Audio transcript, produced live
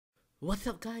What's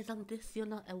up guys, I'm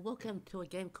DhysPlays and welcome to a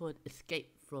game called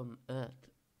Escape from Earth.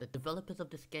 The developers of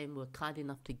this game were kind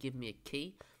enough to give me a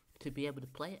key to be able to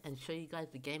play it and show you guys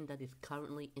the game that is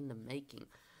currently in the making.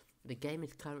 The game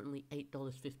is currently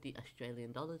 $8.50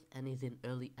 Australian dollars and is in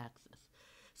early access.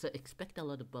 So expect a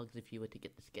lot of bugs if you were to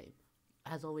get this game.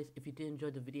 As always, if you did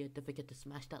enjoy the video, don't forget to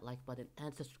smash that like button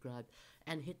and subscribe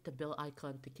and hit the bell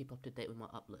icon to keep up to date with my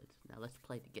uploads. Now let's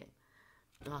play the game.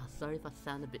 Sorry if I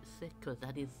sound a bit sick,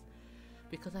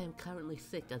 because I am currently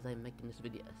sick as I'm making this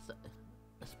video. So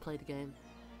let's play the game.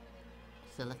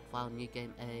 Select file, new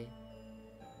game A.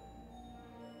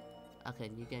 Okay,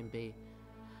 new game B.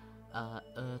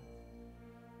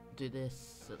 Do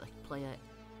this, select player.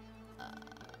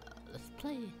 Let's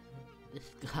play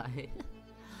this guy.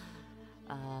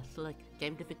 Select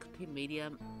game difficulty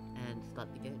medium and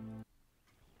start the game.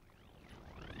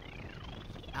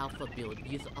 Alpha build,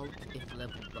 use alt if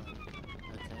level button.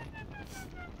 Okay.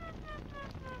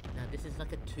 Now this is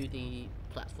like a 2D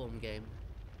platform game.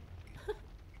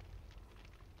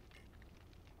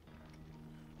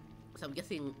 So I'm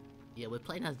guessing, yeah, we're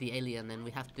playing as the alien and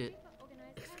we have to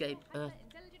escape Earth.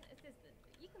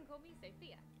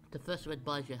 The first red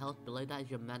bar is your health, below that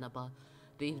is your mana bar.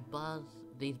 These both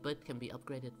can be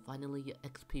upgraded. Finally, your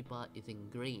XP bar is in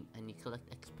green and you collect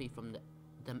XP from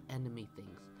them enemy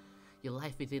things. Your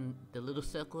life is in the little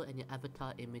circle and your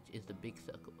avatar image is the big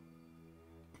circle.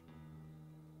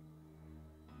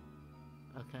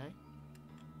 Okay.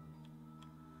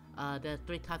 There are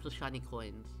 3 types of shiny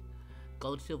coins.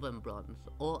 Gold, silver and bronze.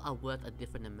 All are worth a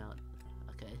different amount.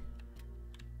 Okay.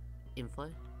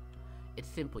 Info. It's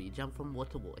simple, you jump from wall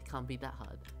to wall. It can't be that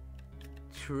hard.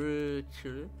 True.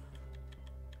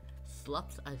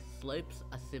 Slopes are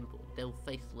simple. They'll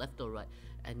face left or right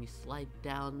and you slide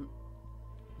down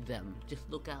them. Just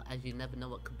look out as you never know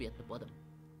what could be at the bottom.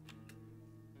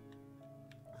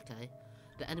 Okay.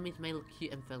 The enemies may look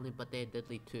cute and friendly, but they are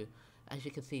deadly too. As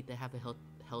you can see, they have a health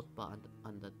bar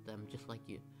under them, just like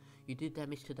you. You do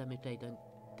damage to them if they don't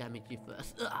damage you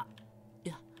first.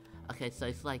 Yeah. Okay, so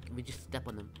it's like we just step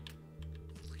on them.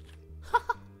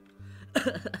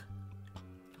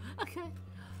 Okay.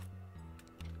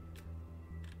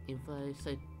 Info.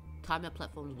 So timer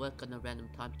platforms work on a random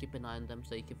time. Keep an eye on them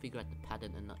so you can figure out the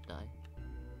pattern and not die.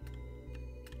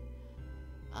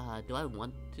 Do I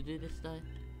want to do this though?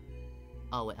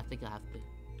 Oh wait, I think I have to.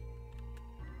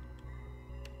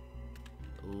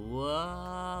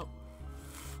 Whoa!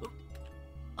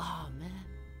 Oh man.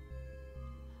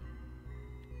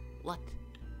 What?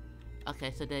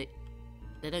 Okay, so they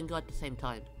don't go at the same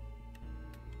time.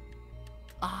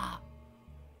 Ah!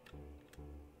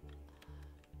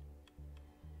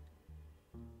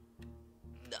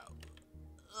 No.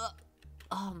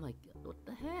 Oh my god, what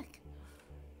the heck?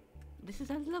 This is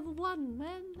at level 1,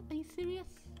 man. Are you serious?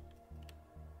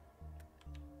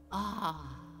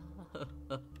 Ah.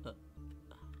 Alright,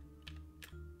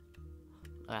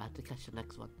 I have to catch the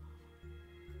next one.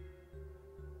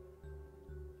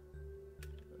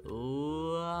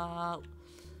 Wow.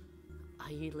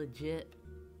 Are you legit?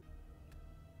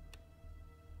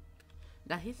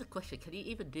 Now here's the question, can you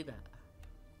even do that?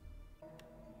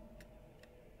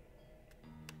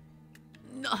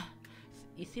 No!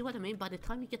 You see what I mean? By the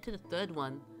time you get to the third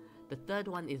one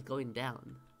is going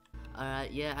down.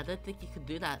 Alright, yeah, I don't think you could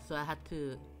do that, so I had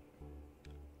to...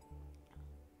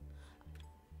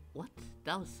 What?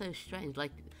 That was so strange,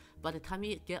 like, by the time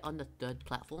you get on the third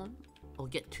platform, or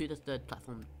get to the third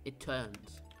platform, it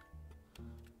turns.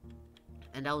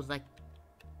 And that was like...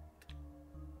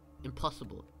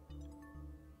 impossible.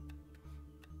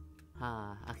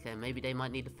 Okay, maybe they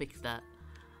might need to fix that.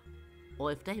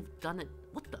 Or if they've done it...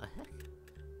 What the heck?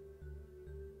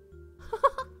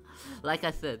 Like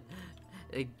I said,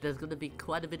 there's gonna be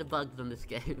quite a bit of bugs on this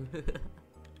game.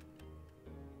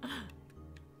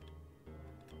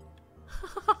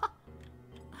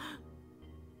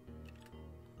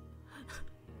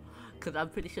 Cause I'm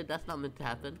pretty sure that's not meant to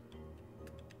happen.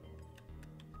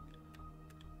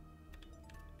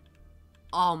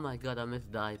 Oh my god, I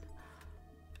almost died.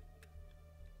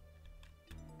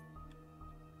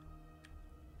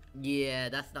 Yeah,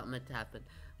 that's not meant to happen.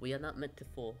 We are not meant to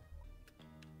fall.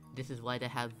 This is why they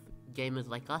have gamers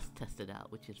like us test it out,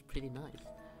 which is pretty nice.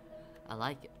 I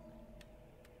like it.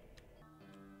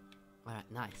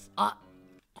 Alright, nice. Ah!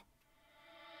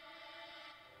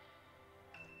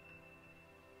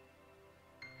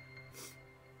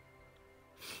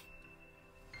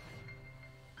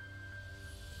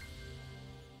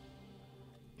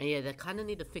 And yeah, they kinda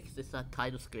need to fix this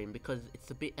title screen because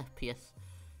it's a bit FPS.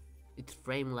 It's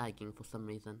frame lagging for some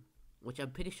reason. Which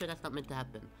I'm pretty sure that's not meant to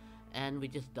happen. And we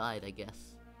just died, I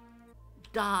guess.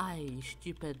 Die, you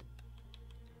stupid.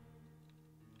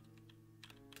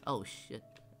 Oh shit,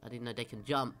 I didn't know they can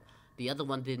jump. The other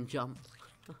one didn't jump.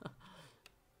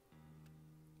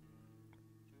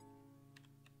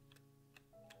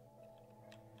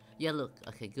 Yeah, look,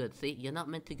 okay, good. See, you're not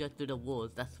meant to go through the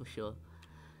walls, that's for sure.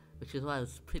 Which is why it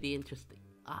was pretty interesting.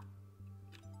 Ah.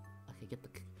 Okay,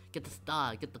 get the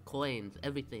star, get the coins,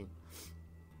 everything.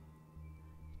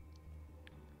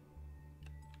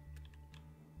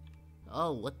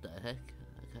 Oh, what the heck?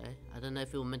 Okay, I don't know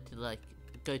if we were meant to like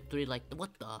go through like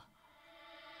what the?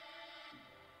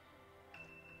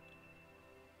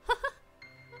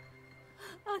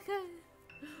 Okay,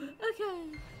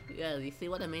 okay. Yeah, you see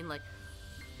what I mean? Like,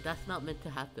 that's not meant to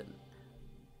happen.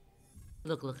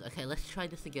 Look, look. Okay, let's try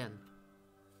this again.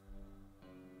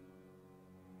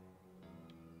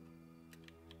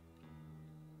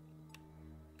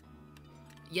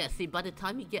 Yeah, see, by the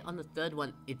time you get on the third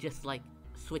one, it just like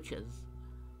switches.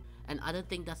 And I don't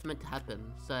think that's meant to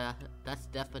happen, so that's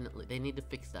definitely, they need to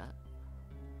fix that.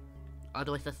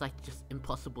 Otherwise that's like just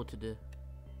impossible to do.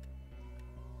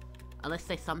 Unless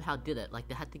they somehow did it, like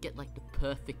they had to get like the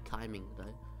perfect timing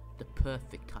though. The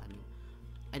perfect timing.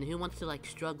 And who wants to like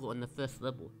struggle on the first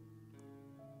level?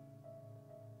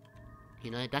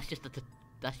 You know, that's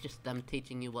just them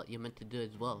teaching you what you're meant to do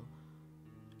as well.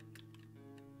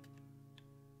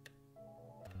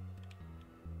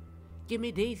 Give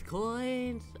me these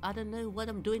coins! I don't know what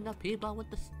I'm doing up here, but I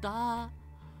want the star!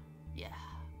 Yeah.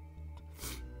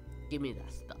 Give me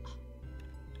that star.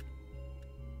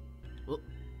 Whoop.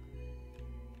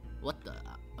 What the?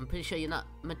 I'm pretty sure you're not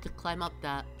meant to climb up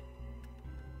that.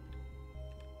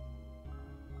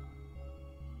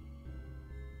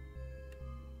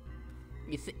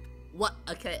 You see? What?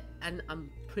 Okay, and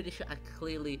I'm pretty sure I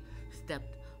clearly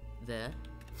stepped there.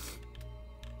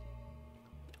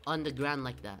 On the ground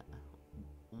like that.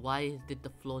 Why did the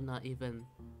floor not even...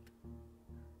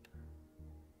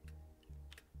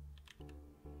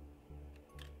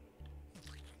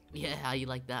 Yeah, how you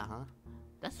like that, huh?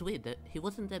 That's weird, that he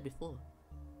wasn't there before.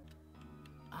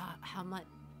 How am I...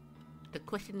 The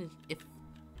question is if...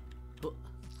 Okay.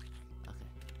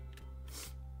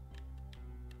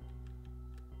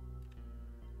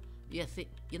 Yeah, see,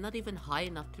 you're not even high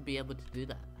enough to be able to do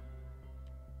that.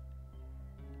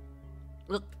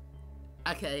 Look!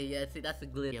 Okay, yeah, see, that's a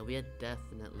glitch. Yeah, we are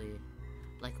definitely...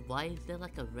 Like, why is there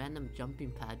like a random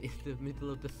jumping pad in the middle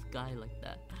of the sky like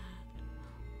that?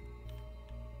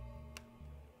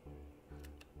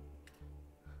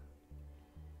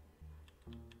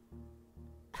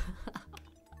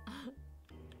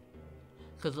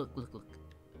 Cause look, look, look.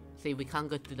 See, we can't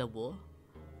go through the wall.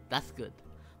 That's good.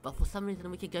 But for some reason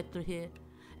we can go through here,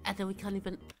 and then we can't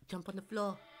even jump on the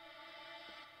floor.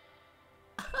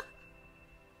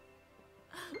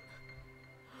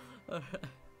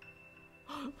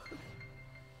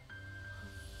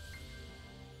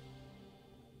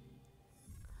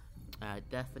 Alright,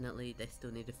 definitely they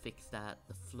still need to fix that.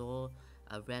 The floor,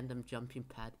 a random jumping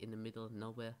pad in the middle of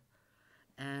nowhere.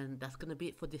 And that's gonna be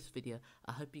it for this video.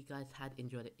 I hope you guys had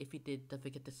enjoyed it. If you did, don't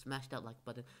forget to smash that like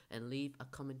button and leave a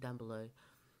comment down below.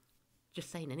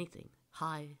 Just saying anything.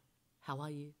 Hi, how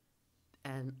are you?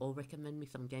 And or recommend me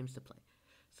some games to play.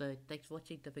 So thanks for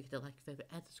watching. Don't forget to like, favorite,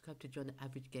 and subscribe to join the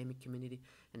average gaming community.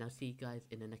 And I'll see you guys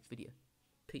in the next video.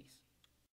 Peace.